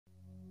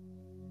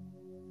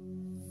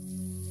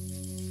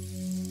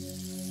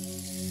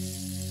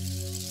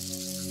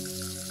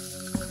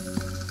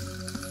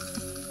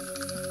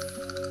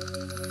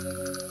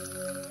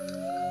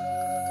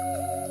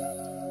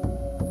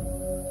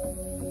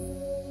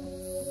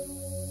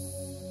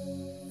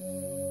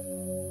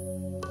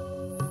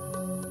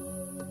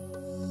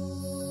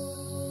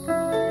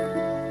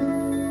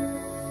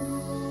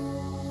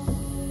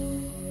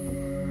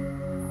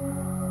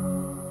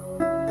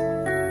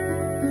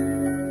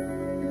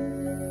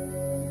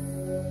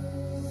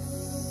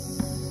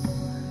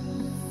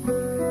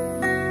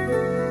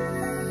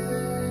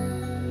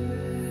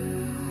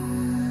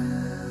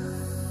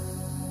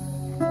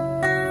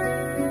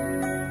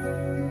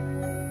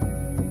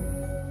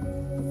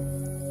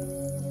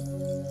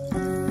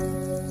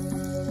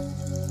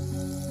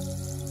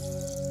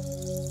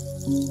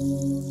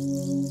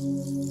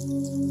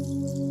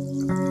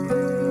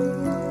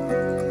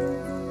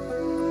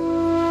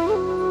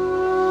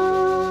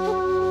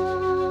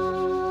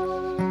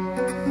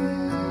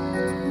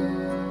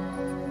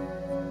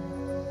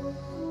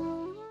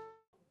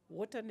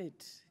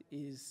WaterNet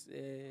is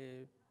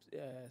a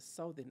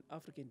Southern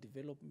African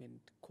Development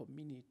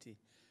Community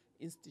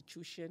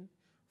institution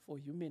for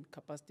human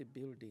capacity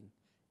building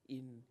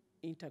in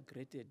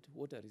integrated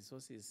water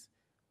resources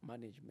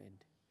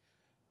management.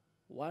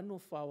 One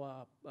of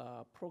our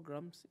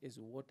programs is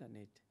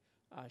WaterNet,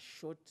 are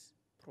short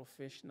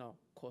professional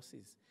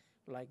courses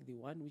like the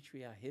one which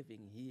we are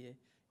having here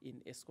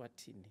in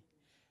eSwatini.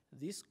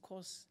 This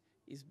course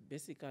is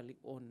basically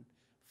on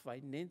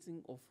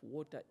financing of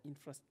water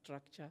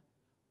infrastructure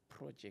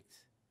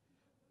projects.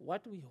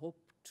 What we hope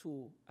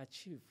to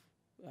achieve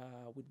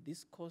with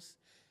this course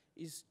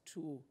is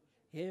to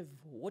have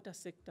water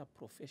sector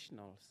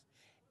professionals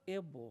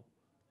able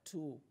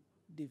to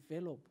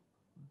develop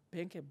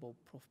bankable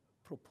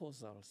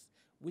proposals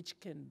which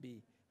can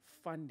be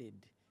funded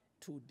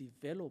to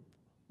develop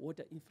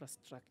water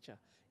infrastructure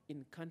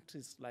in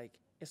countries like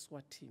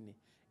eSwatini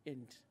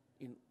and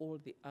in all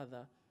the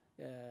other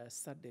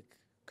SADC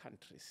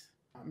countries.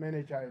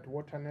 Manager at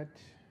WaterNet,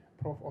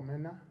 Prof.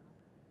 Omena,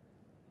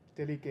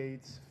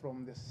 delegates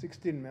from the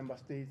 16 member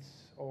states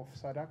of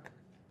SADC,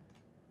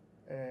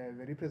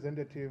 the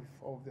representative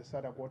of the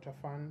SADC Water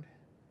Fund,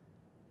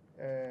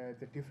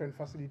 the different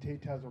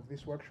facilitators of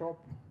this workshop,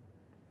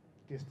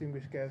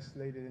 distinguished guests,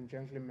 ladies and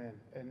gentlemen,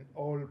 and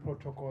all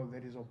protocol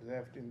that is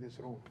observed in this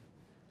room.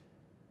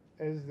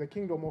 As the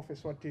Kingdom of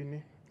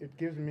Eswatini, it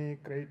gives me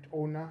great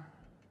honor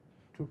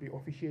to be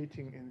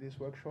officiating in this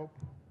workshop,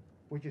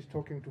 which is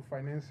talking to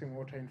financing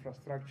water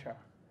infrastructure,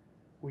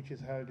 which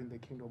is held in the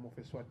Kingdom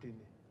of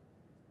Eswatini.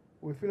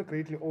 We feel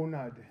greatly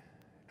honored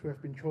to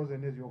have been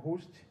chosen as your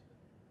host,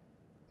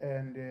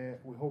 and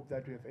we hope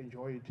that you have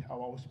enjoyed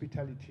our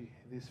hospitality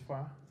this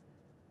far,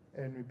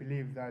 and we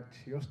believe that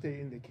your stay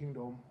in the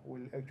Kingdom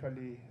will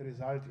actually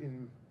result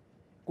in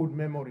good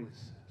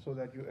memories so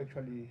that you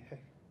actually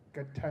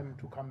get time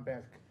to come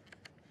back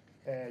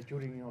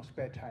during your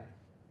spare time.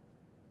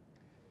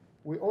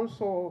 We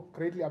also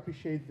greatly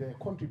appreciate the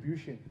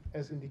contribution,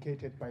 as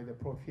indicated by the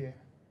Prof here,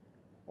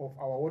 of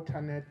our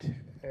WaterNet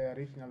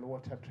Regional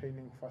Water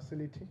Training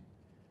Facility,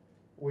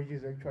 which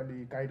is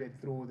actually guided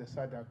through the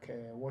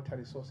SADC Water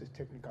Resources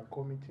Technical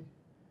Committee,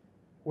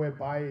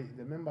 whereby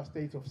the member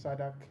states of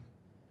SADC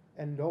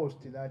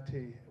endorsed that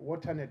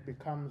WaterNet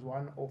becomes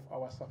one of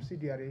our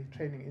subsidiary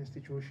training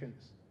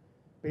institutions,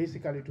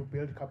 basically to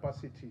build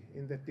capacity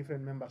in the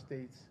different member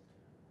states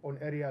on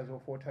areas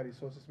of water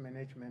resources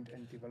management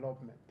and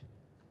development.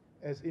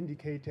 As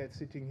indicated,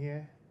 sitting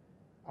here,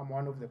 I'm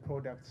one of the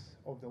products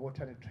of the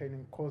WaterNet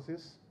training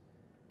courses.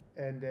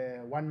 And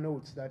one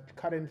notes that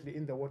currently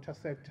in the water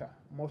sector,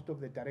 most of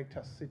the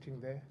directors sitting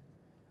there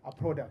are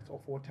products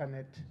of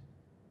WaterNet.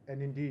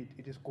 And indeed,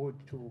 it is good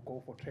to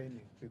go for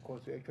training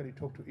because we actually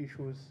talk to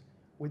issues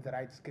with the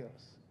right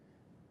skills.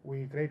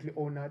 We're greatly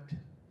honored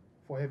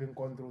for having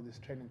gone through this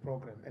training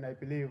program. And I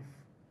believe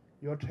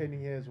your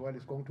training here as well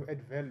is going to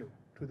add value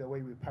to the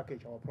way we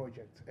package our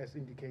projects, as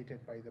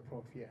indicated by the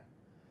Prof here.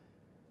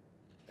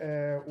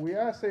 We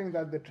are saying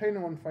that the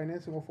training on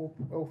financing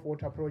of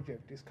water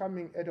project is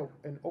coming at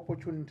an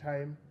opportune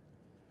time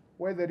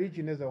where the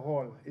region as a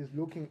whole is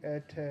looking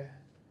at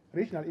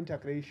regional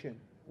integration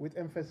with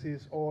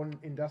emphasis on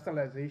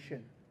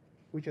industrialization,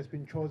 which has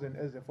been chosen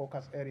as a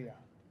focus area.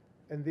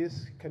 And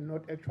this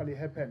cannot actually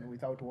happen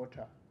without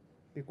water,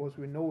 because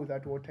we know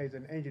that water is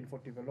an engine for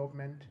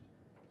development,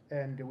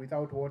 and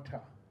without water,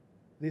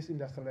 this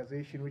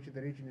industrialization which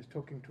the region is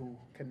talking to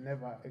can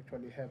never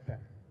actually happen.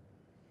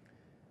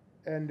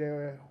 And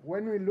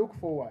when we look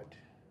forward,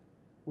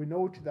 we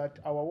note that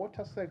our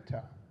water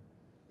sector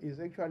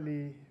is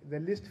actually the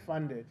least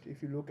funded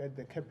if you look at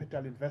the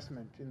capital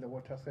investment in the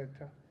water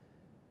sector,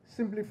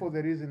 simply for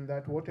the reason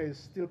that water is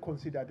still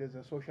considered as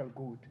a social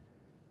good.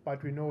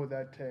 But we know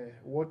that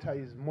water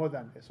is more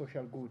than a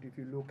social good. If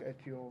you look at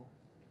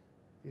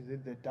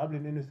the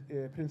Dublin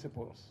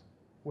principles,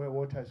 where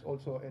water is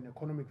also an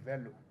economic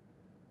value.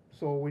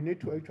 So we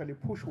need to actually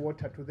push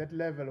water to that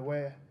level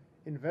where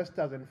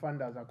investors and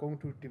funders are going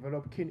to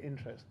develop keen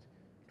interest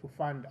to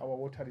fund our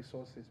water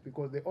resources,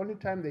 because the only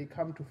time they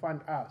come to fund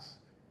us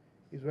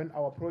is when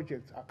our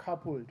projects are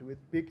coupled with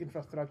big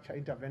infrastructure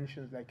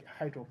interventions like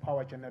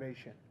hydropower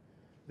generation.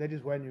 That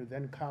is when you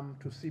then come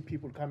to see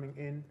people coming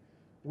in,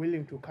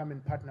 willing to come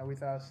and partner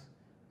with us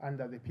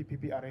under the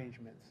PPP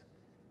arrangements.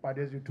 But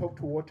as you talk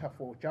to water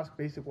for just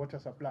basic water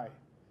supply,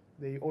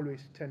 they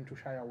always tend to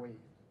shy away.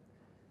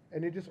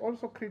 And it is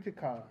also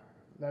critical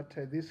that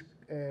this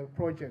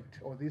project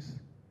or this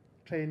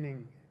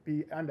training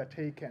be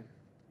undertaken,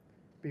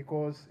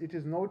 because it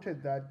is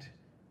noted that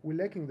we're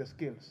lacking the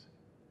skills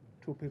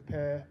to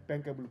prepare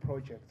bankable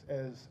projects,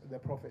 as the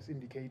Prof has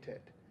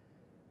indicated.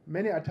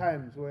 Many a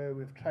times where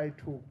we've tried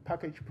to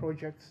package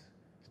projects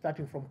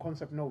starting from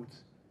concept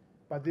notes,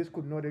 but this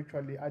could not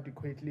actually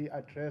adequately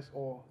address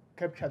or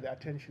capture the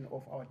attention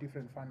of our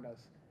different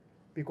funders.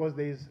 because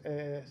there is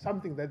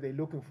something that they're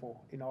looking for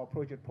in our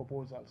project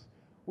proposals,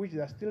 which they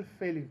are still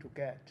failing to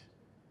get.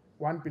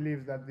 One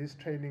believes that this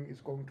training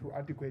is going to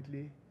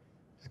adequately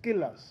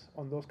skill us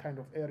on those kind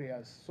of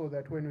areas so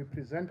that when we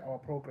present our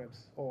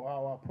programs or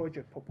our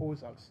project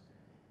proposals,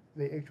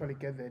 they actually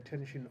get the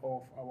attention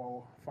of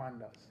our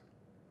funders.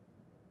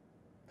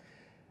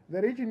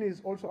 The region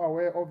is also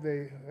aware of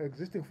the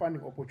existing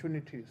funding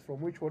opportunities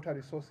from which water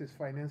resources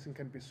financing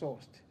can be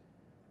sourced.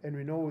 And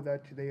we know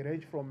that they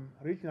range from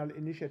regional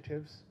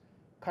initiatives.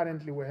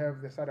 Currently, we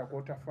have the SADC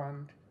Water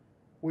Fund,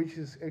 which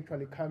is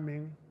actually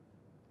coming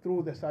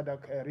through the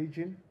SADC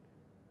region.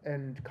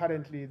 And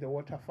currently, the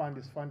Water Fund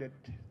is funded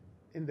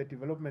in the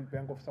Development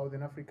Bank of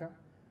Southern Africa,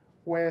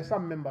 where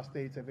some member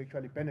states have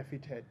actually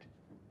benefited,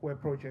 where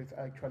projects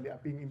actually are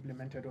being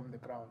implemented on the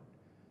ground.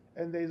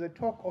 And there is a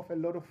talk of a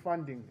lot of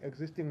funding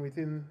existing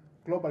within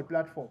global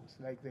platforms,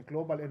 like the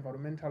Global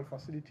Environmental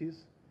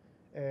Facilities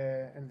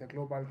and the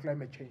Global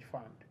Climate Change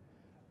Fund.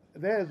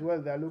 There as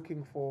well, they are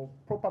looking for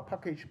proper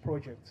package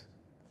projects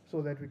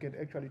so that we can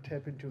actually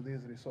tap into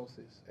these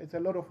resources. It's a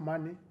lot of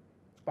money,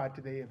 but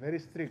they are very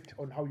strict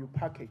on how you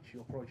package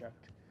your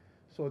project.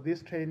 So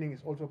this training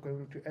is also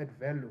going to add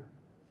value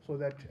so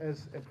that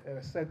as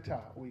a sector,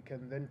 we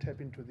can then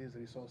tap into these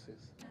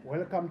resources.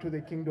 Welcome to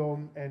the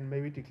Kingdom, and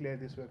may we declare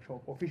this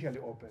workshop officially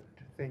opened.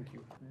 Thank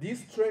you.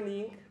 This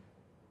training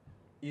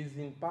is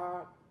in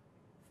part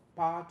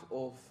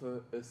of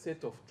a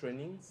set of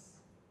trainings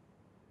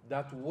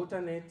that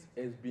WaterNet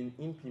has been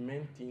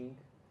implementing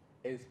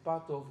as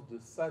part of the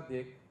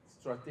SADC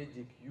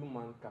Strategic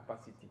Human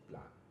Capacity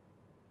Plan.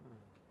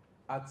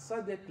 At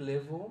SADC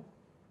level,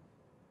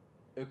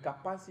 a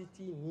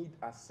capacity need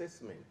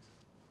assessment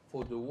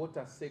for the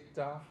water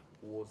sector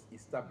was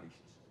established,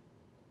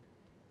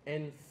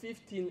 and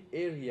 15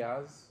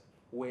 areas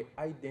were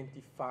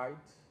identified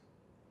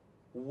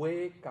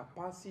where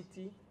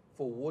capacity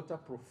for water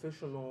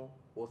professionals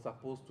was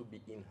supposed to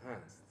be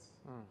enhanced.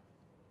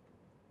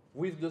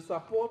 With the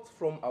support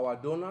from our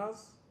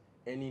donors,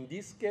 and in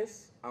this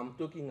case, I'm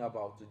talking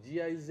about the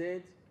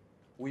GIZ,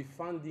 with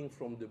funding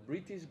from the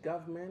British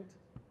government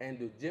and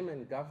the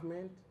German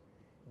government,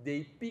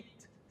 they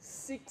picked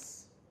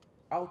 6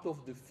 out of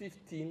the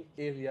 15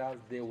 areas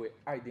they were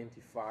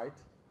identified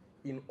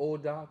in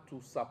order to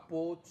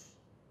support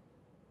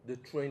the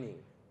training.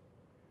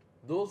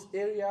 Those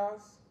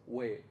areas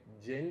were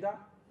gender,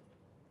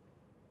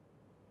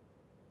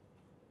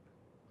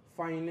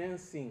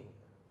 financing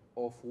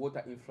of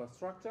water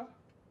infrastructure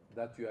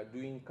that we are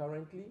doing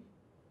currently.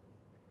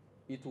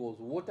 It was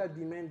water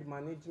demand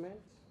management.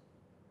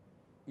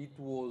 It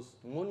was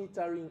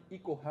monitoring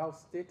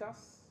eco-health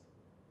status.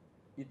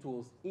 It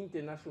was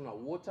international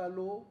water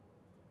law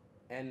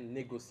and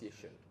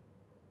negotiation.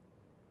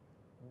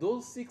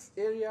 Those 6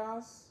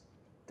 areas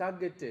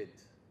targeted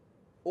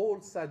all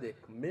SADC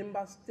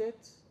member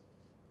states,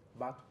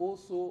 but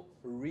also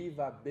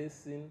river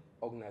basin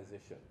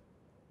organization.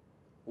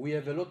 We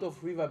have a lot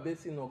of river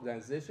basin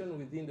organizations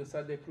within the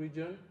SADC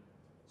region,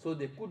 so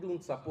they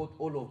couldn't support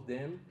all of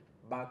them,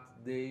 but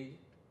they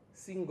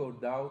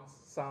singled out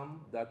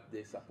some that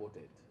they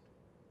supported.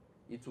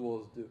 It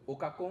was the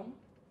OCACOM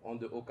on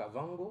the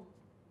Okavango,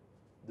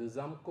 the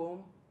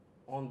ZAMCOM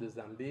on the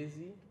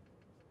Zambezi,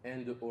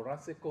 and the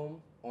ORASECOM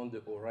on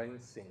the Orion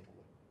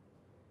Senko.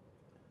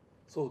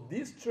 So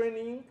this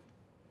training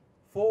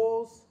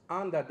falls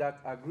under that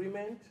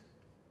agreement,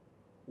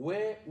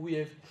 where we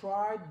have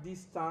tried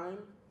this time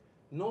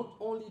not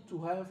only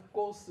to have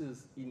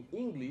courses in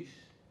English,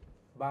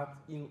 but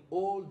in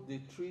all the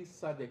 3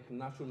 SADC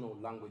national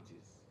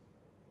languages.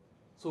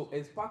 So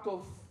as part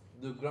of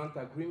the grant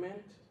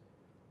agreement,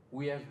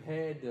 we have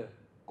had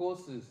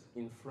courses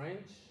in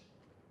French,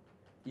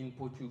 in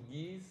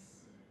Portuguese,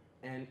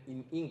 and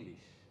in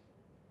English.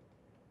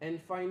 And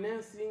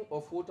financing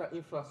of water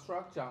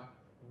infrastructure,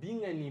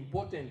 being an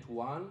important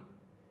one,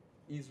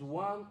 is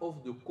one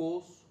of the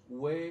courses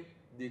where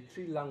the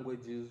 3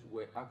 languages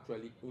were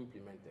actually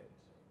implemented.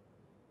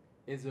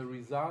 As a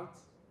result,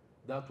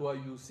 that's why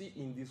you see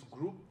in this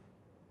group,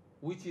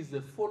 which is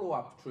a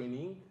follow-up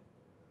training,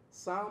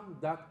 some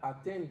that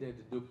attended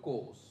the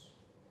course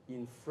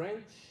in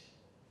French,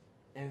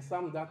 and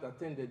some that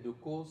attended the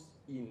course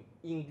in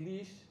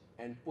English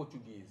and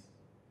Portuguese.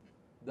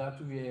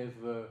 That we have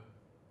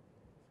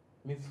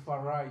Ms.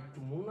 Farai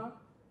Tumuna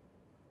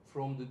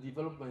from the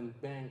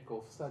Development Bank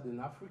of Southern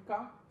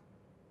Africa,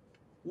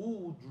 who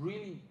would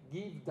really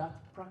give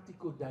that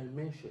practical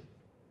dimension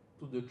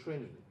to the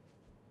training.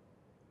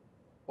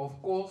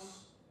 Of course,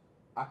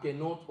 I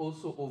cannot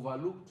also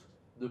overlook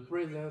the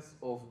presence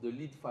of the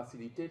lead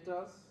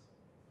facilitators.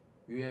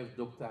 You have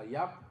Dr.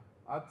 Yap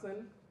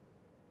Atten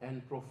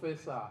and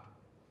Professor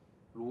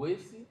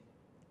Luesi.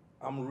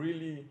 I'm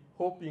really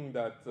hoping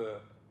that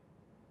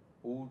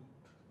we'll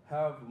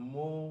have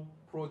more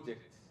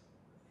projects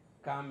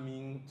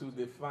coming to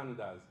the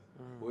funders,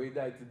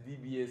 whether it's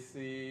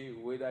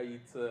DBSA, whether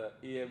it's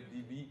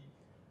AFDB,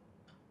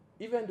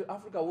 even the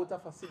Africa Water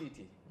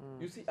Facility.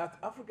 You see, at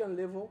African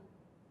level,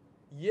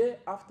 year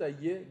after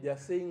year, they are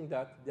saying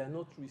that they are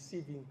not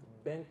receiving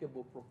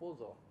bankable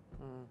proposal.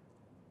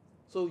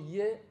 So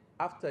year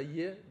after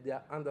year, they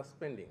are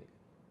underspending.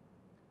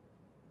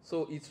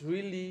 So it's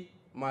really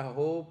my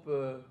hope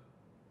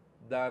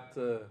that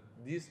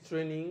this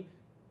training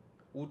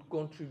would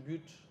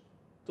contribute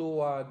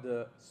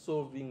toward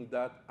solving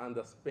that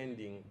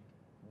underspending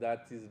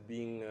that is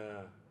being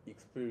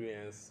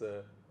experienced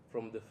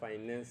from the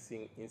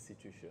financing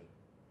institution.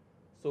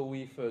 So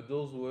with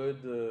those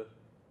words,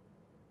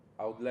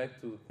 I would like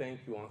to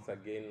thank you once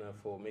again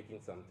for making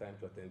some time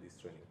to attend this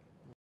training.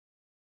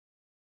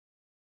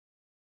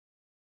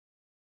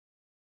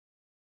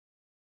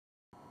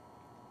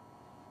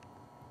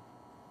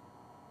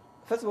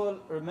 First of all,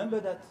 remember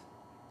that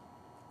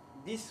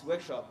this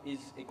workshop is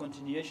a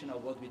continuation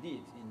of what we did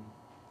in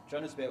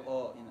Johannesburg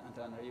or in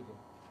Antananarivo.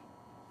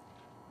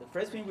 The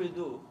first thing we'll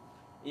do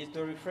is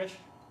to refresh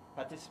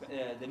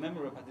the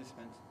memory of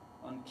participants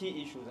on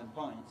key issues and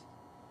points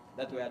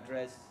that were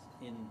addressed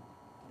in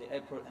the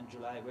April and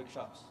July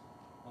workshops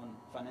on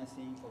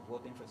financing of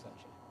water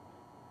infrastructure.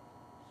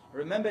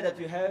 Remember that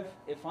you have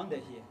a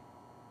funder here.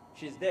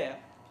 She's there,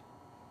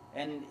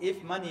 and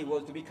if money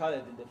was to be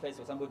colored in the face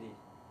of somebody,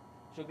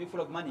 she'll be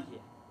full of money here.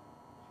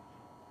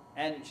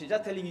 And she's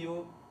just telling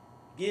you,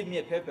 give me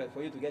a paper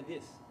for you to get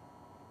this.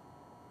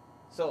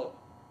 So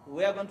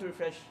we are going to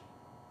refresh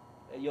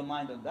your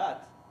mind on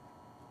that.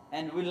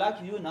 And we'd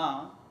like you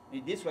now,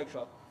 in this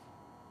workshop,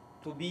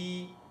 to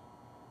be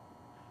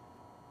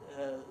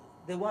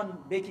the one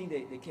baking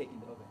the cake in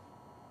the oven.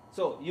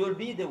 So you'll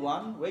be the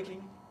one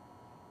working,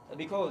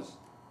 because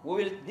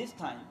we will this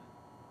time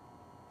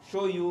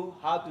show you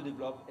how to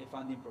develop a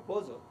funding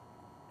proposal,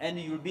 and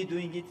you'll be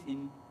doing it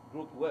in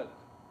group work.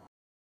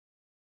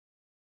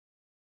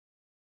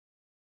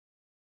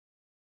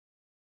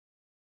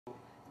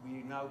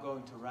 We're now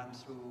going to run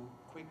through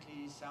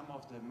quickly some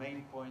of the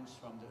main points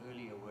from the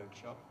earlier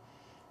workshop.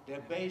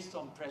 They're based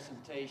on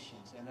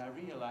presentations, and I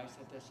realize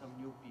that there's some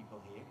new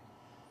people here.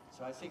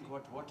 So I think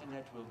what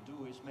WaterNet will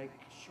do is make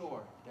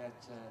sure that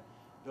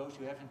those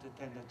who haven't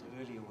attended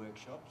the earlier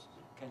workshops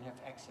can have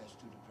access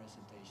to the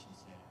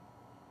presentations there.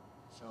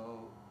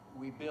 So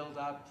we build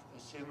up a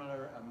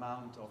similar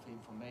amount of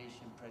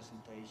information,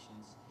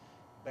 presentations,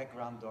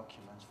 background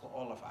documents for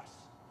all of us.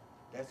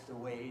 That's the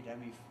way then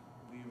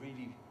we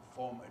really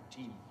form a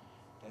team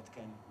that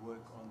can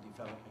work on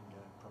developing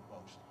the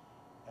proposal.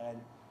 And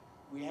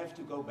we have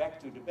to go back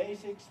to the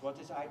basics. What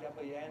is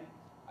IWN?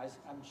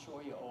 I'm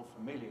sure you're all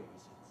familiar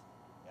with it.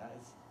 Yeah,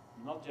 it's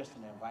not just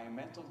an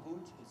environmental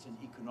good, it's an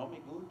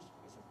economic good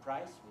with a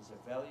price, with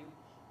a value.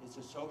 It's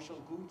a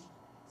social good.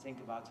 Think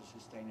about the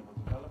Sustainable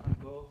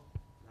Development Goal,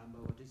 number,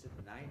 what is it,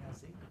 9, I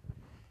think?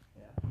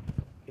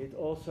 Yeah. It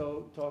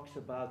also talks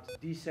about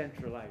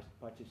decentralized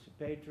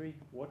participatory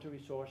water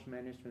resource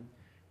management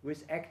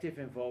with active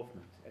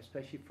involvement,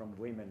 especially from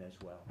women as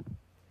well.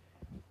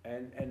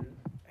 And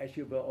as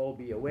you will all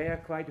be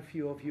aware, quite a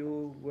few of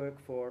you work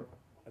for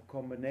a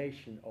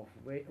combination of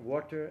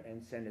water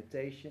and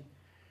sanitation,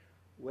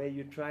 where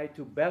you try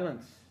to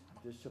balance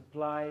the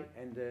supply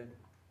and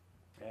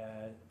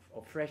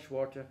of fresh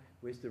water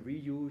with the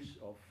reuse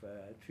of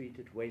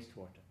treated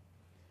wastewater.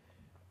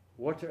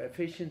 Water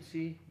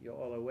efficiency, you're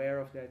all aware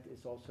of that,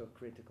 is also a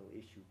critical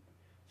issue.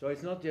 So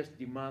it's not just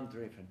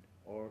demand-driven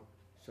or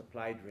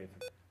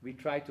supply-driven. We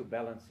try to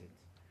balance it.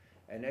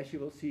 And as you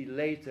will see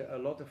later, a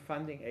lot of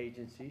funding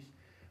agencies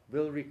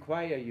will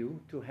require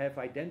you to have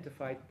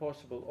identified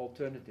possible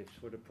alternatives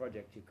for the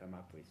project you come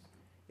up with.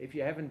 If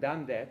you haven't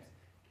done that,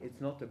 it's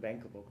not a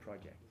bankable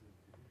project.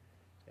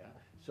 Yeah.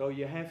 So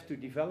you have to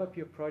develop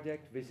your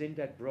project within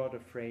that broader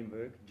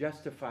framework,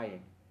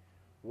 justifying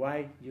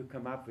why you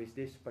come up with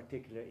this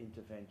particular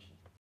intervention.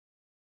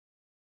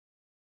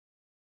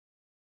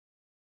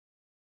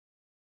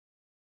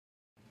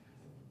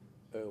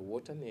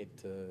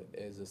 WaterNet,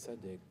 as a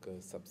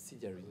SADC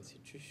subsidiary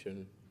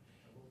institution,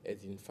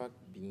 has in fact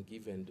been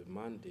given the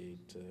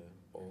mandate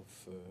of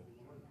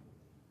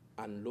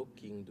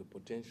unlocking the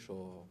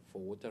potential for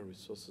water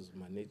resources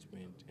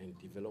management and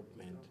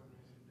development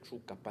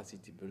through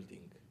capacity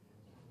building.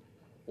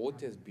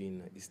 What has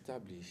been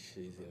established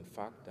is in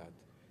fact that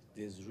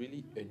there's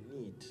really a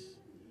need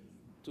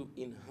to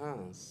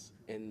enhance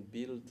and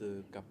build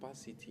the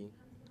capacity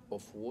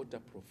of water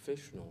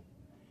professionals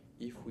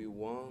if we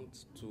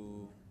want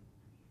to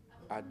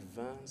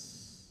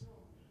advance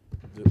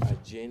the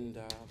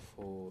agenda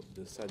for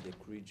the SADC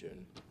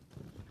region.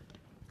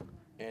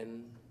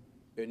 And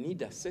a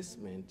need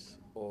assessment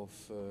of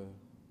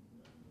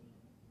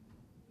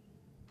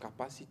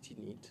capacity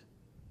need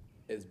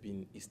has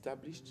been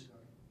established,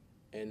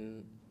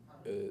 and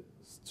a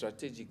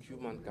strategic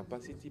human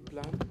capacity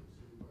plan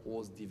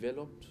was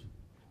developed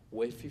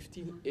where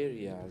 15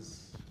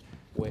 areas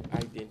were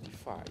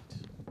identified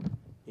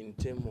in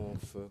terms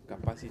of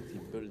capacity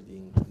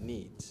building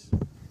needs.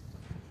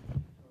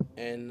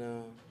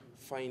 And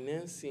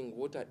financing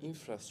water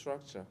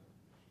infrastructure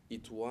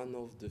is one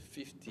of the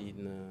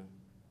 15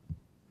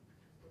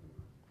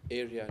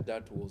 area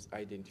that was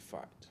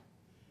identified.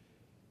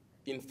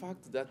 In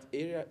fact, that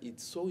area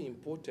is so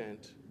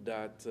important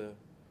that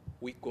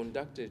we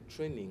conducted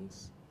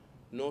trainings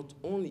not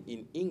only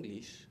in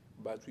English,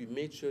 but we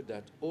made sure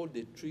that all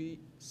the 3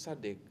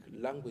 SADC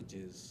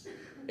languages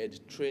had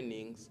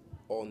trainings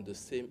on the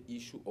same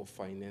issue of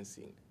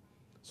financing.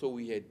 So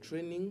we had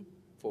training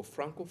for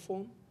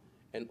Francophone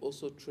and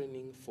also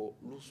training for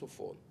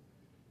Lusophone,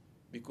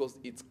 because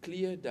it's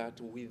clear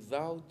that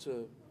without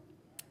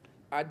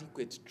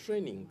adequate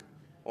training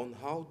on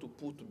how to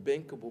put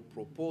bankable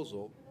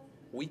proposal,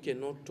 we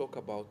cannot talk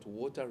about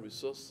water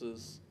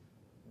resources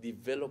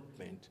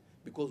development,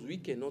 because we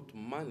cannot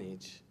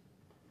manage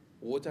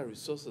water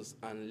resources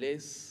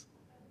unless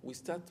we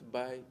start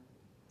by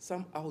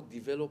somehow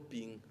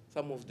developing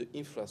some of the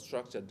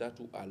infrastructure that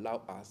will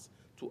allow us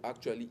to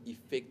actually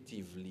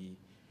effectively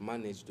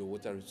manage the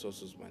water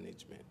resources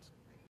management.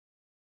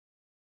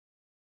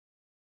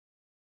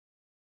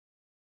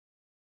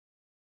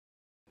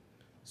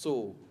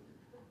 So,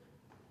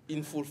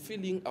 in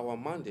fulfilling our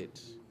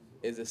mandate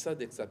as a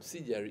SADC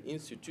subsidiary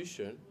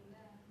institution,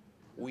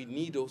 we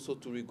need also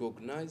to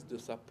recognize the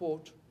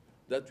support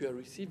that we are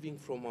receiving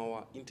from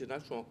our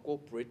international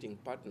cooperating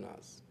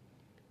partners.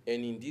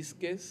 And in this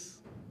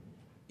case,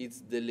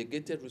 it's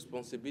delegated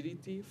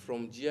responsibility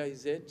from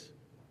GIZ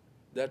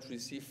that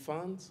receive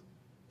funds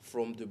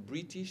from the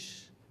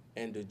British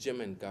and the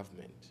German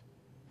government.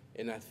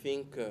 And I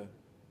think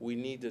we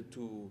need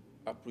to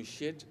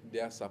appreciate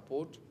their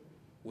support,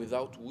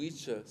 without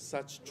which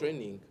such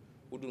training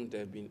wouldn't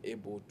have been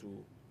able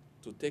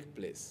to take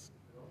place.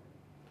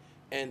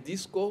 And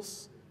this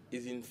course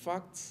is in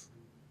fact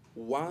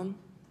one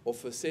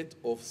of a set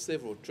of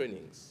several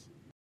trainings.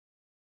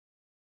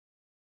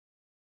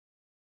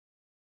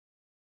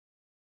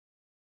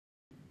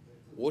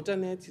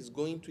 WaterNet is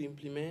going to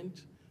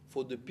implement,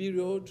 for the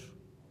period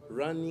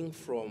running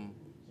from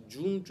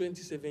June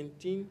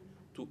 2017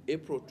 to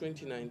April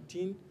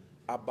 2019,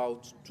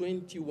 about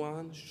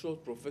 21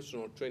 short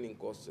professional training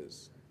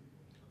courses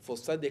for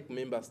SADC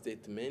member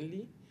states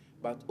mainly,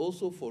 but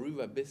also for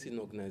river basin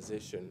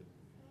organization.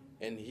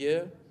 And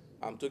here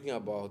I'm talking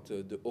about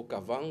the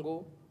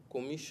Okavango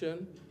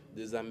Commission,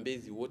 the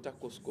Zambezi Water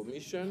Coast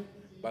Commission,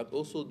 but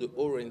also the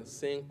Orange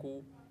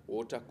Senku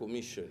Water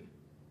Commission.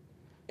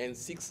 And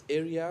 6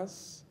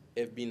 areas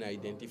have been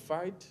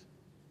identified.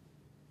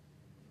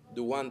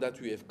 The one that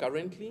we have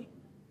currently,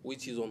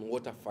 which is on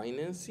water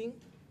financing,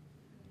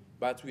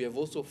 but we have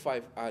also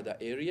 5 other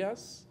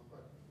areas,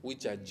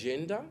 which are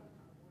gender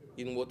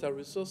in water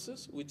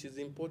resources, which is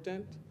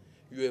important.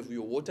 You have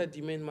your water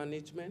demand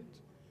management,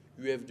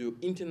 you have the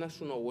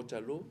international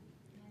water law,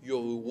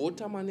 your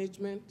water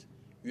management,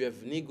 you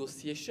have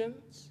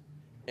negotiations,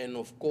 and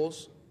of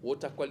course,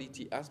 water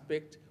quality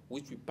aspect,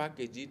 which we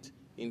package it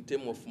in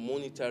terms of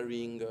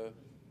monitoring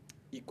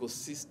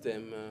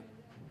ecosystem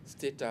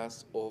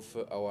status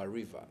of our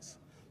rivers.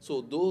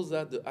 So those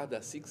are the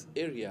other 6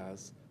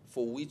 areas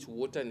for which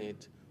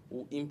WaterNet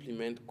will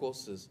implement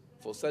courses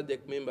for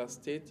SADC member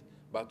states,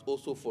 but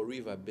also for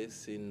river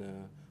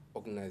basin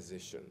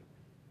organization.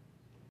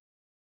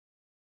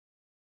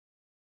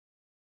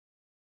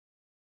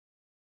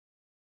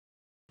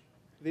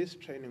 This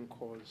training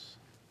course,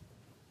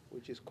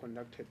 which is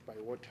conducted by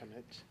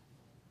WaterNet,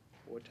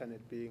 WaterNet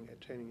being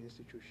a training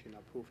institution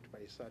approved by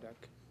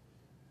SADC,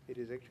 it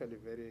is actually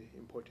very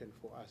important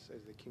for us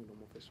as the Kingdom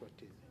of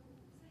Eswatini.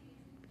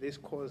 This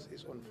course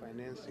is on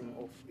financing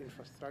of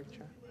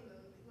infrastructure,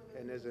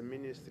 and as a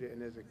ministry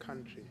and as a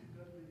country,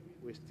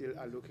 we still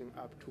are looking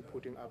up to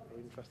putting up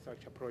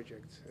infrastructure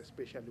projects,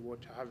 especially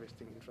water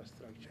harvesting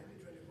infrastructure.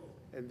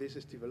 And this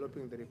is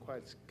developing the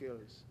required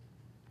skills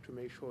to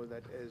make sure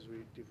that as we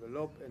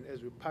develop and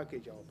as we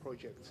package our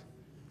projects,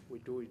 we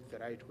do it the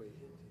right way.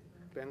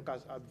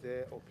 Bankers up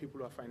there or people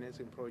who are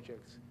financing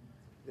projects,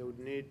 they would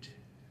need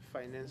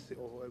finance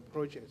or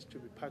projects to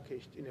be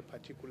packaged in a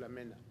particular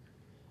manner.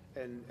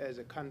 And as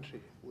a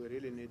country, we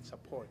really need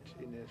support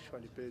in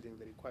actually building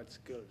the required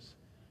skills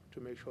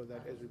to make sure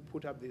that as we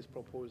put up these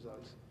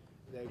proposals,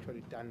 they're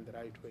actually done the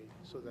right way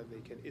so that they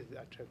can easily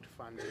attract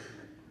funding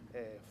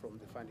from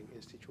the funding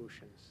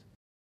institutions.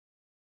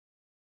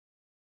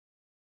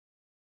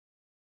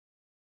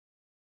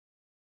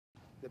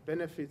 The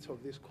benefits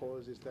of this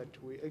course is that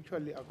we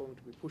actually are going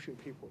to be pushing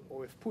people,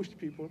 or we've pushed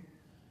people,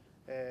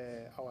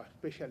 our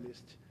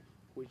specialists,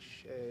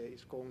 which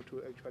is going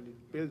to actually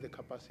build the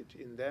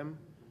capacity in them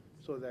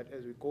so that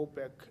as we go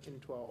back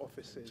into our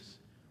offices,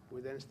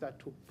 we then start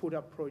to put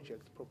up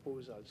project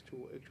proposals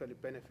to actually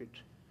benefit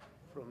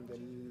from the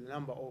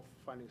number of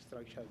funding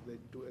structures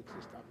that do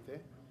exist up there.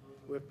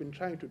 We've been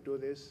trying to do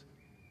this,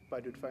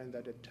 but we'd find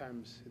that at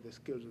times the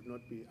skills would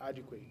not be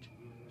adequate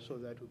so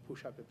that we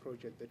push up a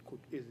project that could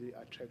easily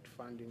attract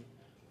funding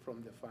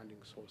from the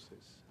funding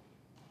sources.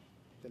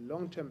 The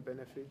long-term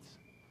benefits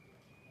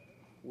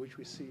which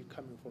we see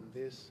coming from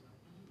this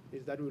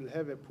is that we'll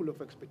have a pool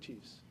of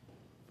expertise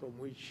from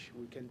which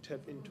we can tap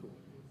into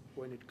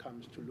when it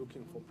comes to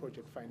looking for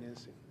project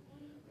financing.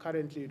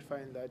 Currently, you'd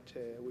find that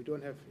we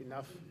don't have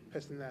enough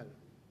personnel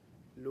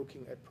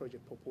looking at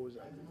project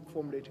proposals,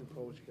 formulating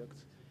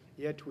projects,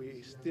 yet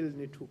we still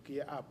need to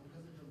gear up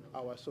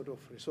our sort of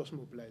resource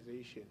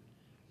mobilization,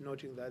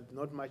 noting that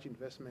not much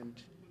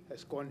investment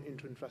has gone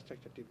into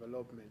infrastructure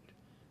development.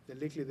 The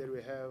little that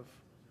we have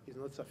is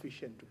not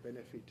sufficient to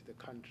benefit the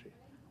country.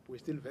 We're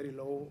still very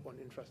low on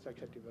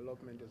infrastructure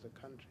development as a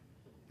country,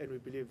 and we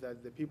believe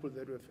that the people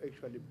that we've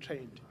actually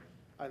trained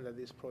under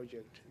this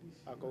project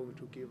are going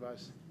to give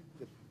us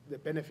the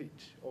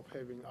benefit of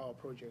having our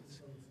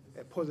projects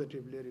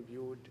positively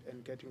reviewed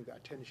and getting the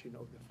attention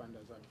of the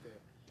funders out there.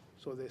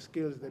 So the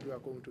skills that we are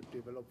going to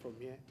develop from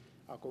here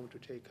are going to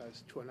take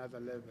us to another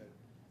level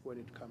when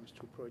it comes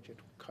to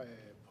project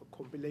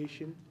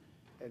compilation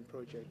and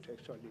project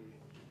actually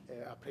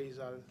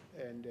appraisal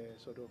and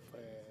sort of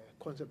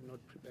concept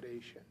note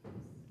preparation.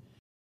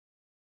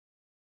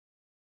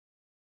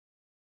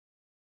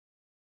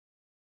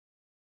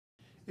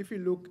 If you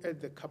look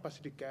at the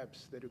capacity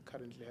gaps that we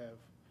currently have,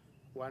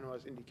 one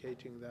was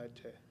indicating that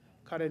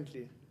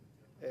currently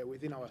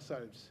within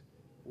ourselves,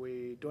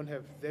 we don't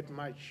have that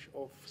much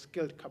of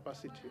skilled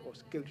capacity or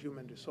skilled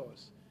human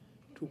resource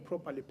to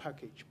properly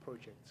package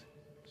projects,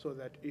 so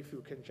that if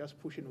you can just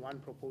push in one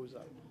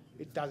proposal,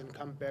 it doesn't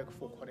come back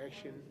for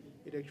correction.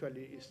 It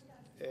actually is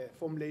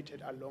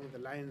formulated along the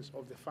lines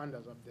of the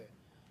funders up there,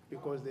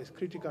 because there's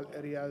critical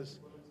areas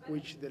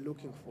which they're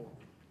looking for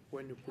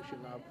when you're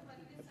pushing up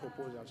a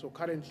proposal. So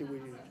currently we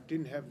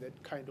didn't have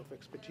that kind of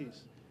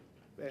expertise,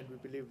 and we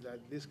believe that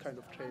this kind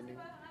of training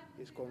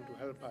is going to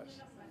help us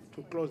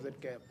to close that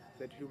gap,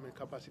 that human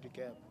capacity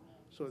gap,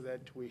 so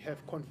that we have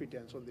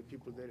confidence on the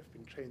people that have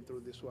been trained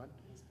through this one,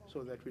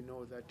 so that we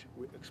know that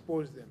we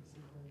expose them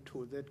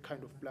to that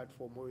kind of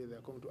platform where they're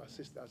going to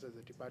assist us as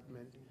a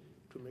department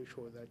to make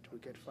sure that we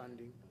get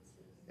funding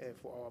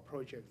for our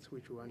projects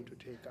which we want to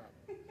take up.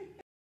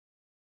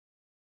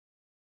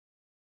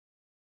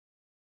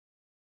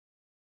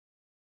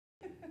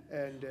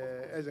 And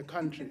as a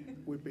country,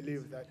 we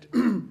believe that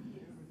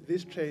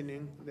this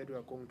training that we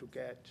are going to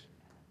get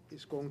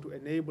is going to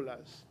enable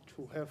us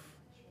to have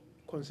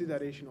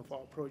consideration of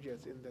our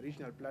projects in the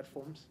regional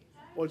platforms,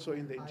 also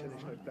in the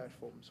international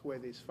platforms, where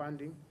there's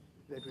funding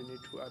that we need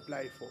to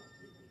apply for.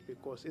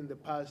 Because in the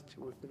past,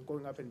 we've been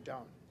going up and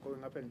down,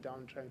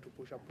 trying to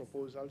push up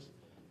proposals,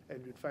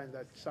 and we find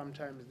that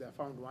sometimes they're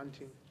found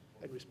wanting,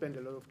 and we spend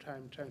a lot of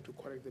time trying to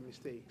correct the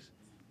mistakes.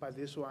 But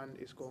this one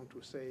is going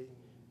to say,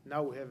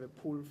 now we have a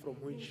pool from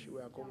which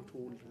we are going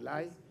to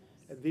rely,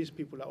 and these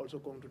people are also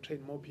going to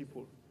train more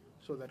people,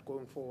 so that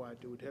going forward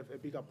we would have a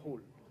bigger pool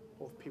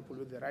of people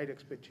with the right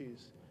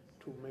expertise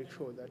to make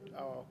sure that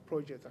our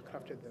projects are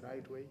crafted the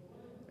right way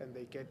and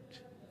they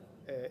get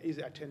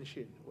easy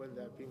attention when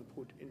they're being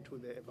put into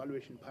the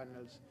evaluation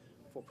panels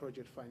for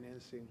project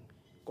financing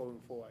going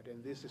forward.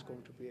 And this is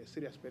going to be a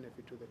serious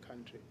benefit to the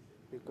country,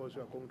 because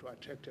we are going to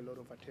attract a lot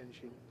of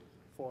attention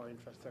for our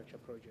infrastructure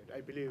project.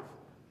 I believe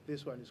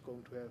this one is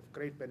going to have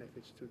great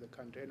benefits to the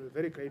country, and we're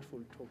very grateful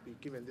to be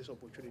given this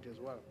opportunity as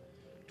well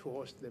to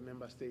host the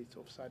member states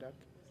of SADC,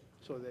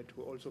 so that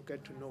we also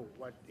get to know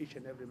what each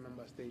and every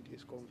member state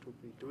is going to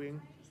be doing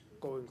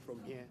going from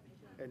here.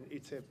 And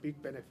it's a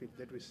big benefit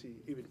that we see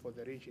even for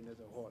the region as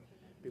a whole,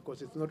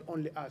 because it's not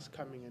only us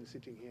coming and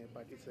sitting here,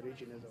 but it's the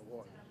region as a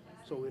whole.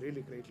 So we're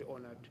really greatly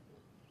honored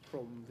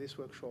from this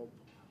workshop.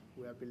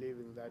 We are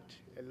believing that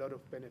a lot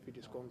of benefit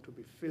is going to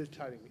be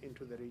filtering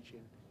into the region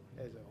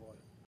as a whole.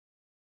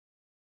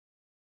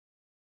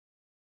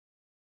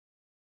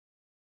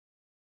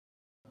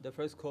 The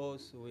first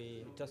course,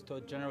 we just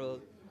taught general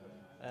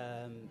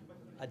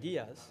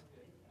ideas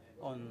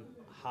on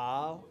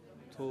how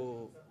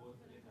to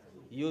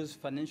use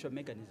financial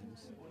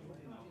mechanisms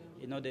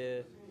in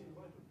order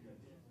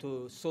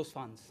to source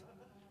funds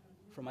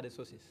from other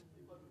sources.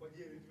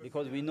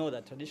 Because we know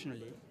that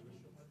traditionally,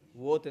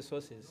 water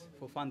sources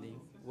for funding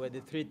were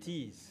the 3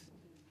 T's.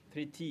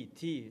 3T.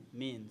 T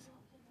means,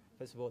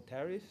 first of all,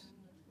 tariffs.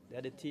 The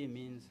other T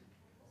means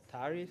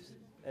taxes.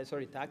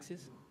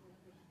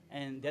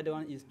 And the other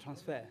one is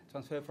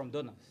transfer from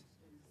donors.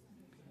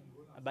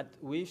 But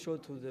we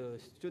showed to the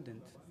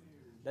students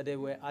that there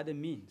were other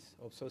means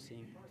of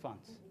sourcing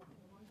funds.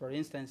 For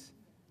instance,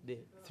 the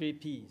 3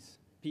 P's,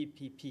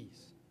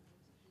 PPPs,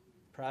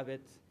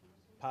 private,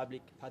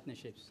 public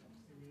partnerships.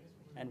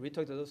 And we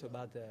talked also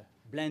about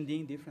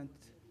blending different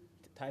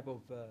type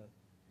of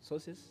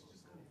sources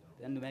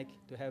and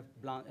to have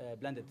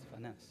blended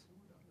finance.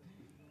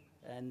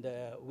 And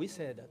we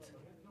said that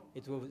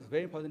it was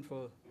very important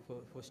for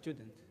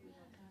students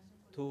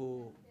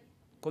to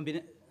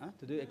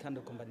do a kind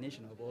of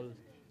combination of all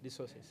these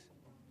sources.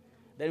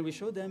 Then we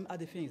showed them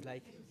other things,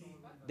 like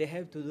they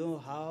have to know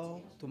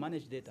how to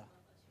manage data,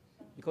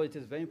 because it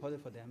is very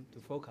important for them to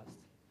focus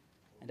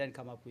and then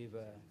come up with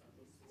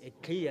a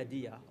clear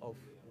idea of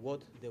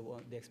what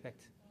they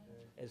expect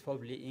as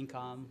probably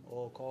income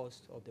or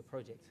cost of the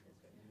project.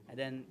 And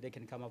then they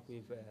can come up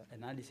with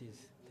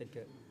analysis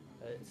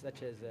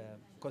such as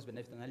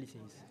cost-benefit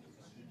analysis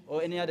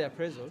or any other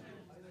appraisal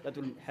that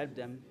will help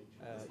them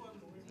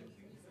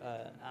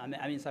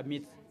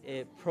submit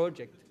a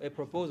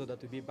proposal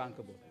that will be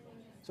bankable.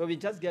 So we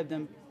just gave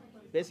them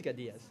basic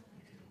ideas.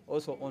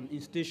 Also on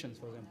institutions,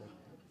 for example,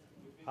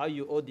 how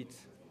you audit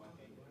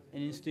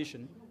an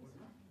institution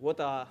what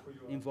are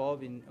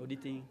involved in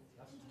auditing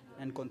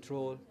and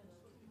control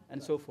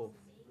and so forth.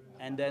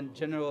 And then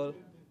general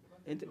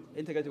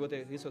integrated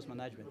water resource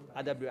management,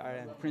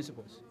 RWRM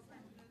principles.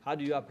 How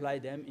do you apply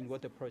them in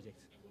water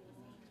projects?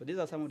 So these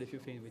are some of the few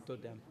things we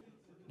taught them.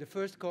 The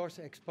first course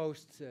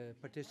exposed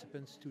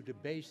participants to the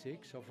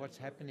basics of what's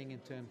happening in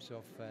terms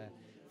of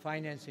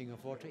financing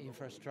of water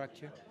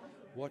infrastructure,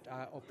 what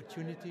are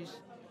opportunities,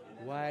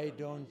 why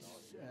don't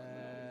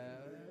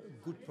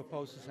good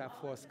proposals are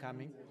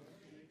forthcoming,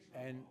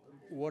 and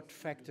what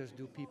factors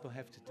do people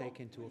have to take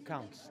into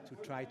account to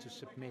try to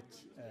submit,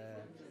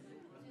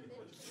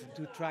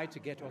 to try to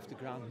get off the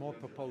ground more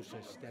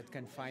proposals that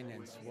can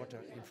finance water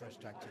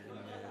infrastructure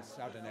in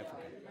Southern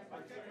Africa.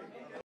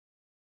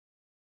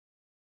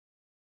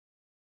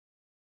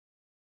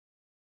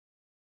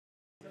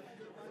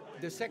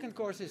 The second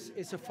course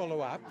is a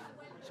follow-up.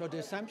 So the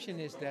assumption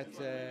is that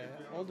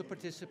all the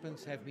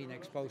participants have been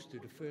exposed to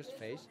the first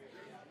phase.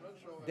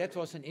 That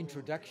was an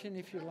introduction,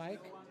 if you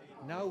like.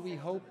 Now we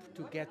hope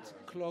to get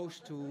close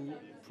to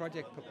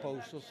project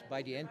proposals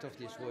by the end of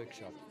this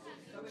workshop.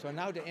 So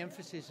now the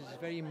emphasis is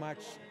very much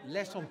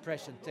less on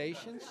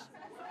presentations.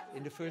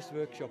 In the first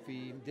workshop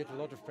we did a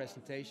lot of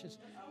presentations.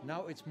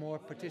 Now it's more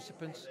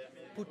participants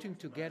putting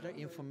together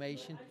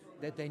information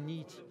that they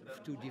need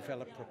to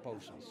develop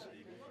proposals.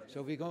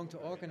 So we're going to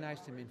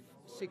organize them in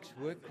 6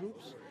 work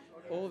groups,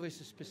 all with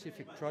a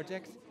specific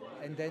project,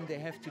 and then they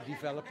have to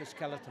develop a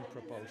skeleton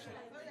proposal.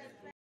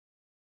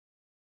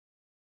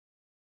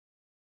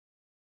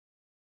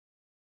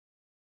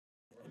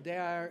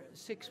 There are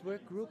 6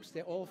 work groups.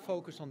 They all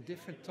focus on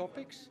different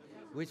topics,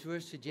 which were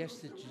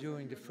suggested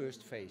during the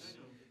first phase.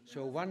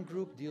 So one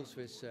group deals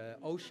with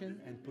ocean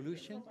and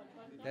pollution.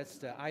 That's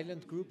the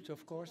island groups,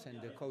 of course,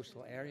 and the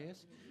coastal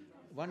areas.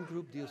 One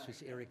group deals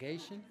with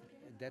irrigation.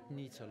 That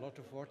needs a lot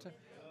of water.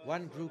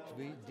 One group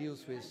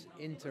deals with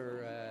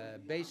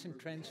inter-basin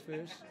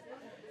transfers.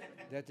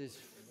 That is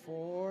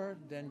 4.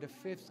 Then the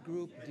 5th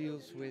group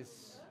deals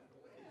with,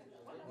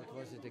 what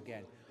was it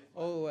again?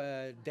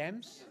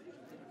 Dams.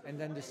 And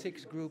then the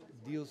 6th group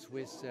deals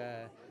with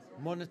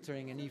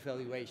monitoring and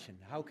evaluation.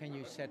 How can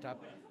you set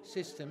up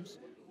systems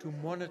to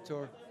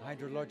monitor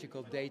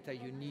hydrological data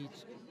you need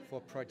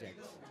for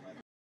projects?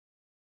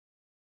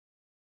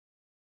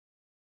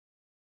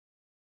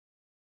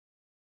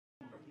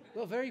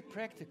 Well, very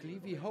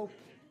practically, we hope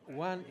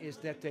one is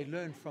that they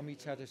learn from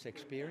each other's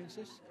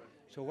experiences.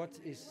 So what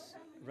is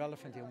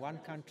relevant in one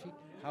country,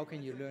 how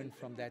can you learn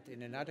from that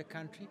in another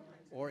country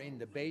or in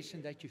the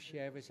basin that you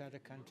share with other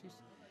countries?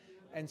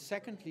 And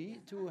secondly,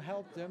 to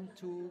help them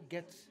to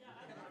get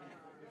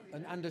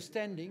an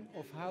understanding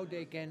of how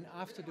they can,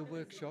 after the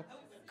workshop,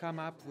 come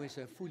up with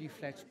a fully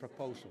fledged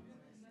proposal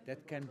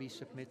that can be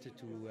submitted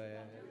to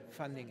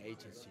funding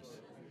agencies.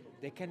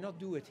 They cannot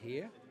do it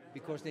here,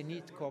 because they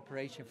need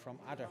cooperation from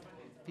other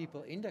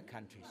people in their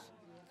countries.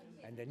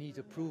 And they need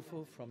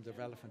approval from the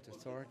relevant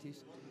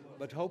authorities.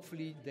 But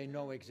hopefully they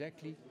know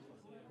exactly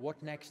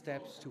what next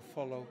steps to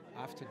follow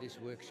after this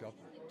workshop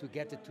to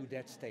get it to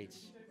that stage.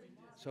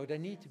 So there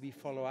need to be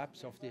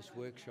follow-ups of this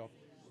workshop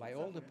by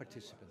all the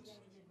participants.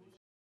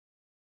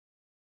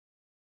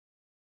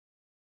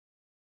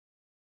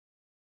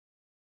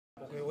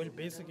 Okay, well,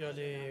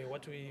 basically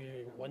what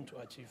we want to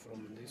achieve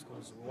from this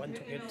course, we want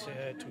to get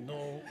to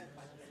know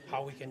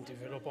how we can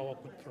develop our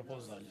good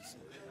proposals,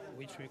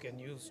 which we can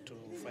use to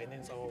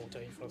finance our water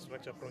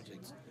infrastructure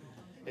projects.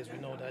 As we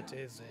know that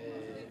as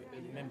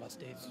member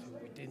states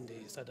within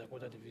the SADC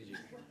Water Division,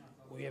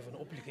 we have an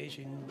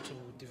obligation to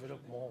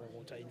develop more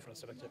water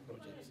infrastructure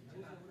projects.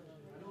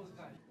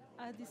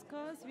 At this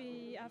course,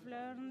 we have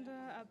learned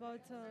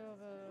about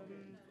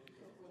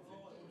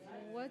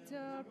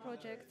water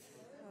projects,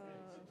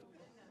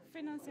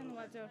 financing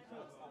water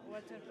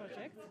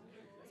projects.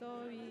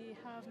 So we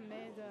have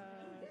made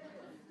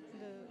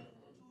the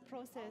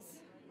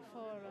process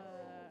for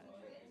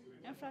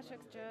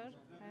infrastructure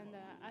and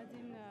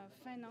adding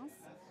finance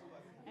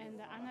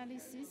and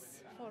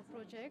analysis for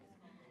project,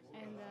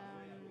 and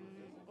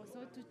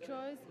also to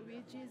choose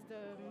which is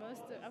the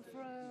most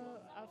affordable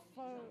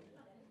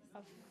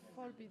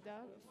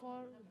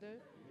for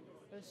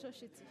the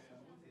society.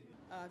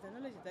 The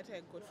knowledge that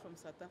I got from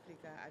South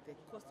Africa are the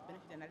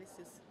cost-benefit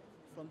analysis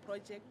from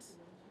projects,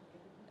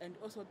 and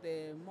also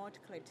the MOD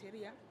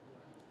criteria,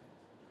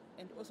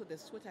 and also the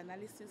SWOT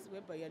analysis,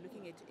 whereby you're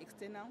looking at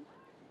external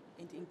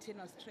and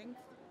internal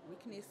strengths,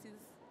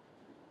 weaknesses.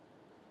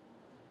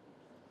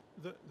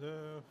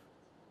 The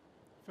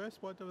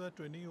first part of the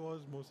training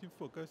was mostly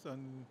focused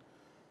on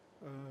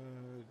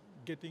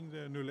getting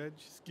the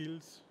knowledge,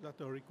 skills that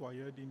are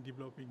required in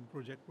developing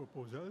project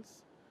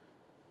proposals.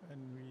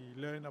 And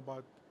we learn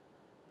about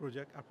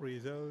project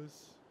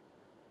appraisals,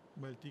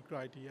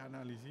 multi-criteria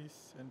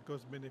analysis, and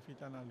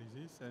cost-benefit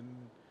analysis, and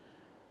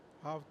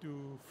how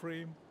to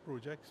frame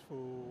projects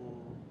for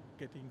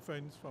getting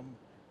funds from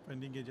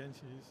funding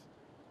agencies.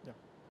 Yeah.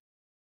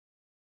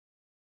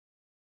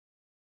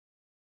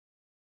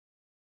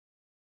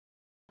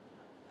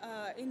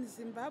 In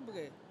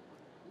Zimbabwe,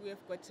 we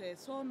have got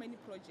so many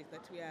projects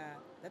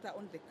that are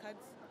on the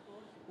cards,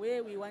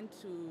 where we want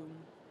to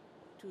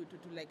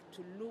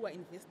lure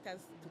investors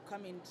to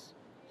come and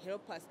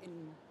help us in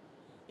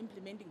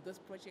implementing those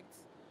projects.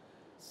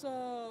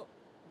 So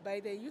by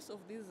the use of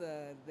these,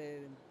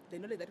 the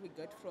knowledge that we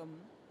got from,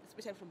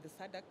 especially from the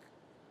SADC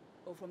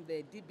or from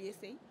the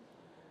DBSA,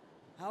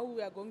 how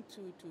we are going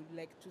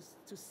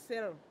to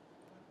sell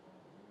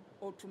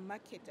or to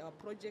market our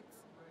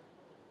projects.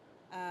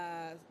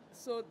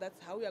 So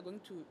that's how I'm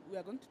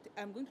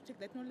going to take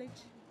that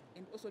knowledge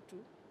and also to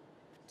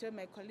tell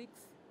my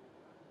colleagues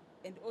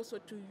and also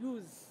to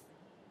use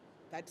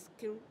that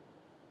skill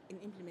in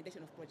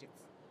implementation of projects.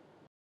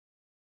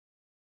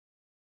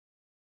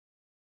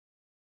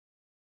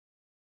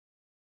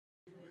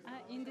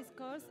 In this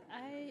course,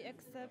 I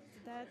accept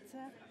that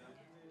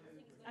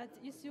at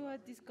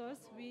this course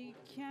we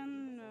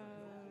can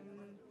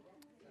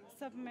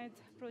submit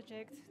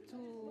projects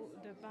to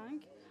the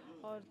bank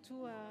or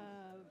to a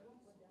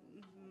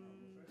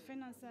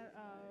financial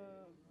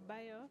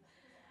buyer.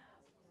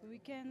 We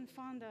can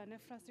fund an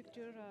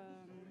infrastructure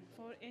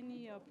for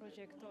any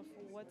project of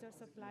water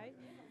supply,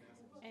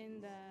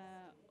 and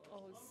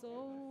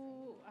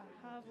also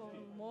have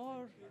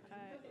more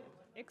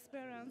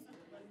experience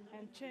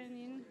and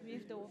training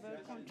with the other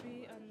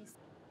country.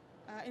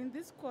 In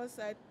this course,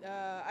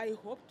 I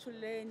hope to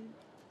learn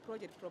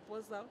project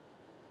proposal,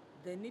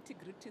 the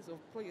nitty-gritties of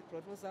project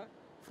proposal,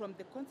 from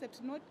the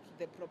concept note to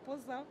the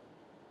proposal.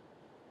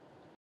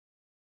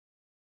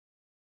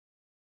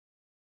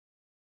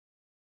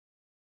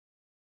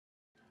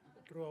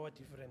 Through our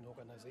different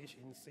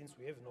organizations, since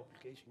we have an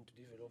obligation to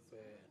develop,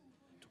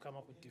 to come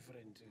up with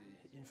different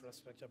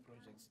infrastructure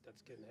projects that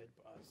can help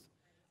us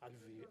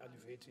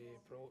alleviate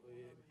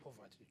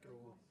poverty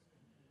through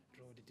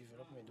the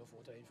development of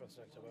water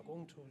infrastructure. We're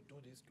going to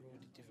do this through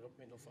the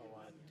development of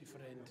our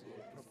different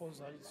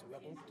proposals. We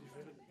are going to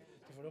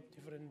develop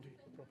different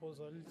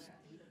proposals.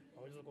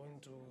 We're also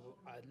going to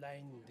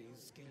align the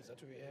skills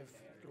that we have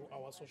through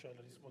our social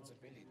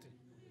responsibility.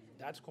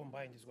 That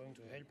combined is going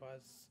to help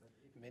us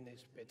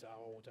manage better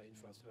our water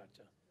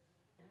infrastructure.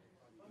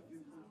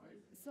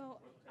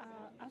 So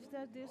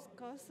after these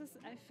courses,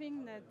 I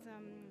think that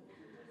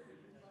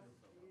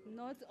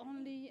not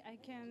only I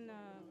can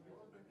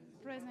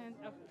present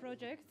a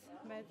project,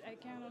 but I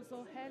can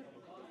also help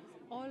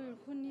all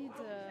who need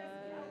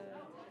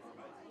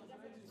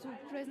to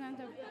present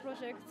a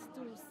project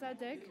to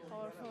SADC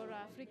or for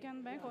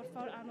African Bank or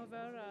for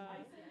another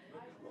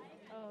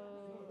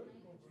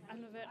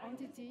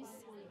entities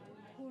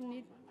who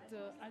need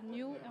a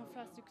new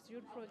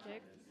infrastructure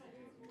project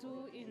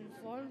to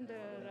involve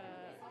their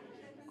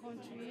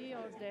country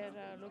or their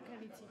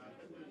locality.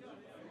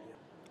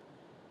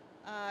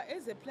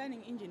 As a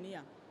planning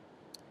engineer,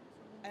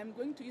 I'm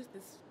going to use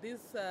this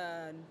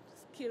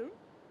skill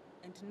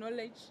and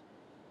knowledge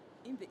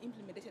in the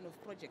implementation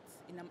of projects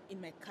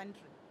in my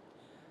country.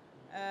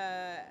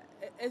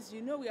 As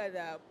you know, we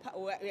are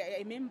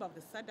a member of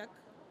the SADC,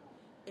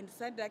 and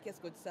SADC has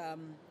got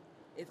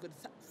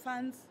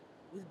funds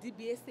with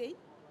DBSA.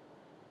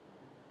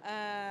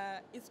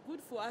 It's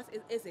good for us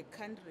as a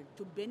country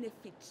to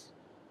benefit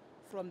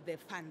from the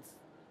funds.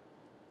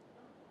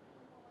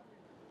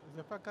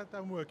 The fact that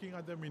I'm working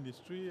at the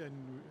ministry,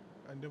 and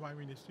under my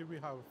ministry we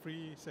have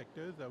three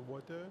sectors: the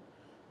water,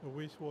 the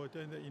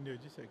wastewater, and the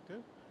energy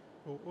sector.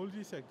 For all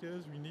these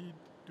sectors, we need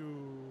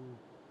to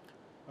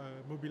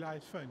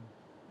mobilize funds,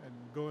 and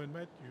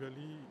government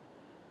usually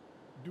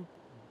do.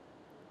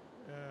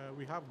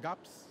 We have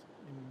gaps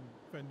in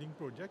funding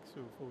projects,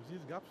 so for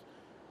these gaps,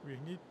 we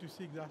need to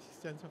seek the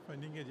assistance of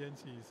funding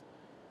agencies.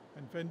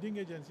 And funding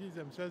agencies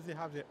themselves, they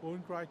have their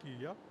own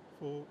criteria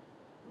for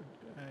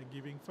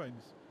giving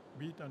funds,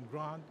 be it on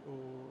grant or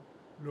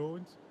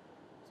loans.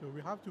 So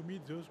we have to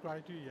meet those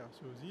criteria.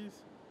 So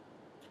these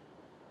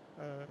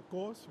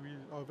course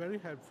are very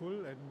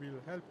helpful and will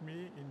help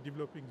me in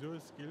developing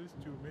those skills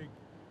to make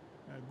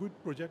good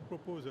project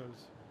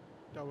proposals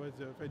towards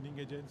the funding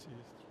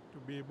agencies to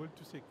be able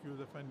to secure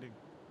the funding.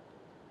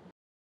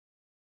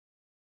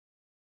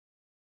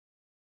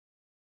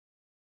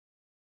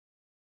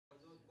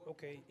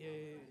 Okay,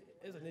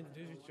 as an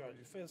individual,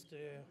 first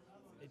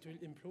it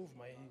will improve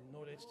my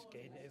knowledge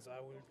gain as I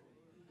will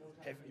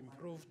have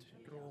improved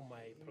through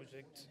my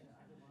project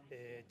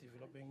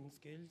developing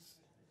skills,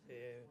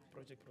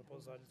 project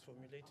proposals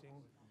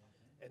formulating,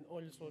 and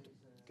also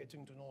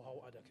getting to know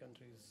how other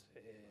countries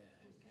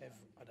have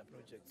other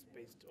projects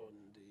based on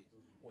the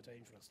water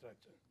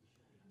infrastructure.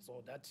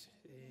 So that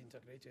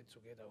integrated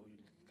together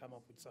will come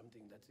up with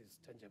something that is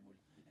tangible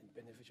and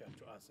beneficial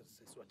to us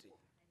as Eswatini.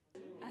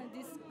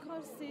 This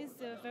course is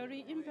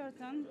very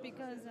important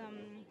because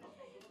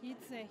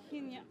it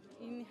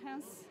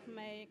enhances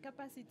my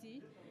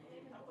capacity.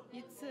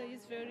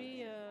 It's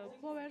very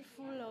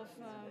powerful of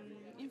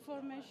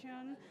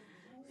information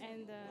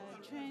and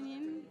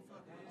training.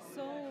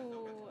 So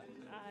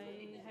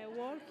I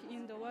work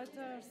in the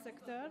water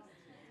sector,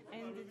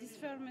 and this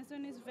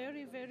formation is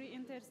very, very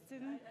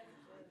interesting.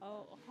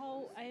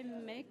 How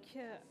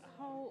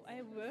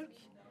I work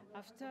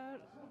after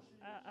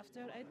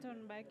I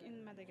turn back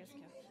in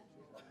Madagascar.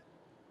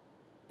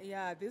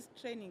 Yeah, this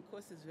training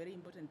course is very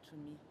important to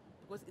me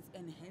because it's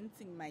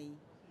enhancing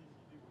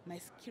my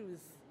skills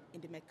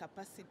and my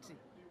capacity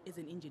as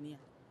an engineer.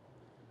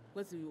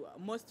 Because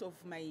most of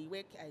my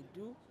work I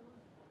do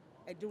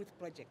with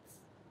projects.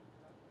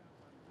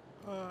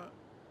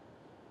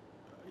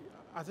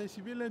 As a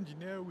civil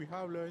engineer, we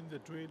have learned the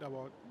trade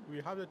we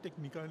have the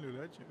technical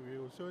knowledge.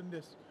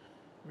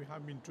 We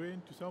have been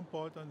trained to some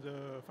part on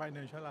the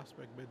financial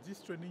aspect, but this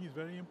training is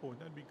very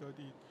important because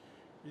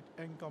it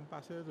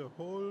encompasses the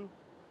whole,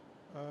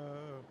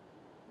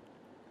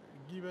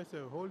 give us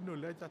a whole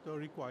knowledge that are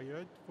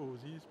required for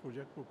these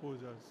project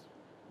proposals,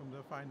 from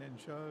the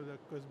financial, the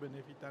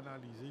cost-benefit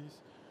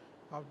analysis,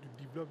 how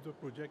to develop the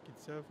project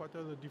itself, what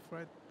are the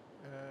different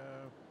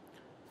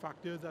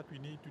factors that we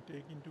need to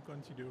take into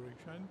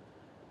consideration.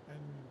 And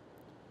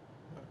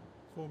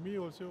for me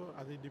also,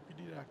 as a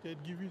deputy director,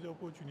 it gives me the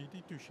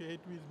opportunity to share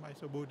it with my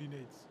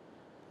subordinates.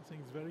 I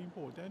think it's very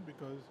important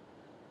because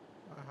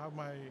I have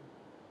my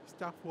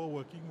staff who are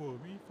working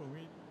with me. For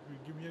me, it will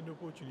give me an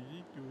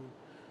opportunity to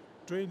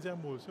train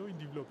them also in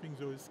developing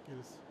those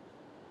skills.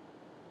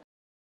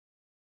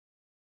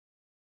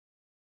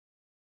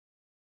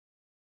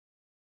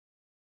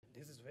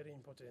 This is very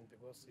important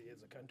because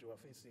as a country we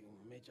are facing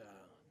major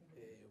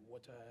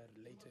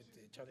water-related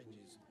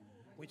challenges,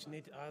 which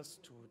need us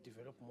to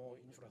develop more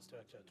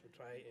infrastructure to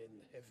try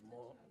and have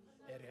more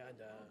area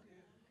under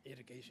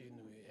irrigation.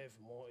 We have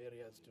more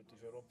areas to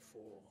develop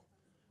for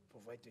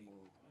providing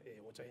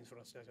water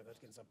infrastructure that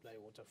can supply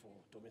water for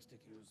domestic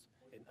use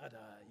and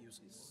other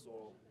uses.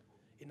 So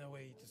in a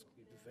way, it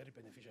is very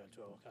beneficial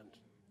to our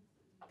country.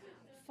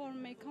 For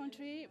my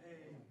country,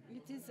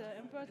 it is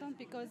important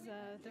because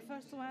the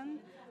first one,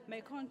 my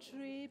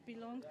country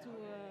belongs to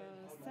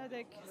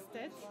SADC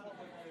state,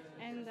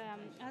 and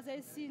as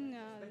I've seen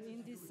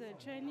in this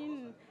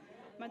training,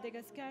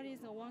 Madagascar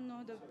is one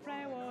of the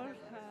prior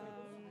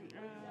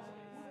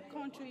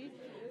country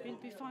will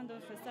be found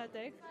of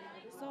SADC.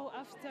 So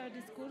after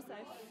this course,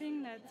 I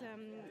think that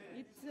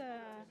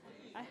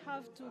I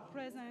have to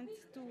present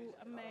to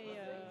my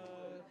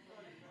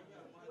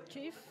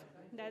chief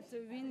that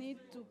we need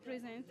to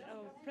present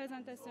a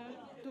presentation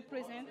to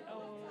present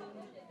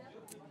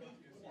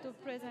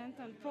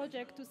a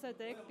project to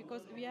SADC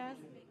because we are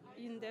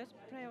in that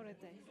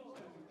priority.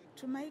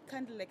 To my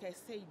country, like I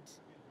said,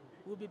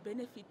 we'll be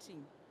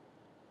benefiting.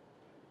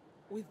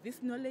 With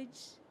this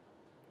knowledge,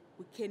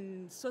 we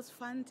can source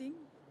funding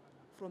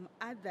from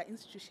other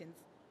institutions,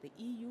 the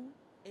EU,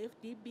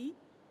 FDB,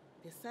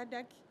 the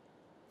SADC,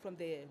 from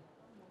the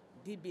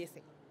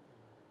DBSA.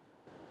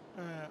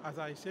 As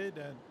I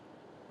said,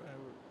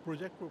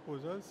 project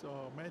proposals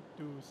are meant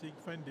to seek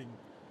funding.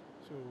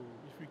 So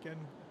if we can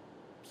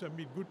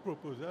submit good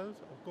proposals,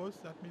 of course,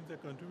 that means the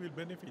country will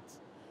benefit.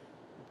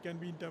 It can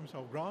be in terms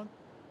of grant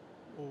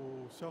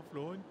or soft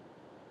loan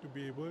to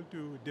be able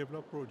to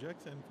develop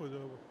projects and for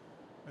the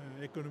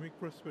economic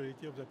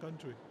prosperity of the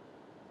country.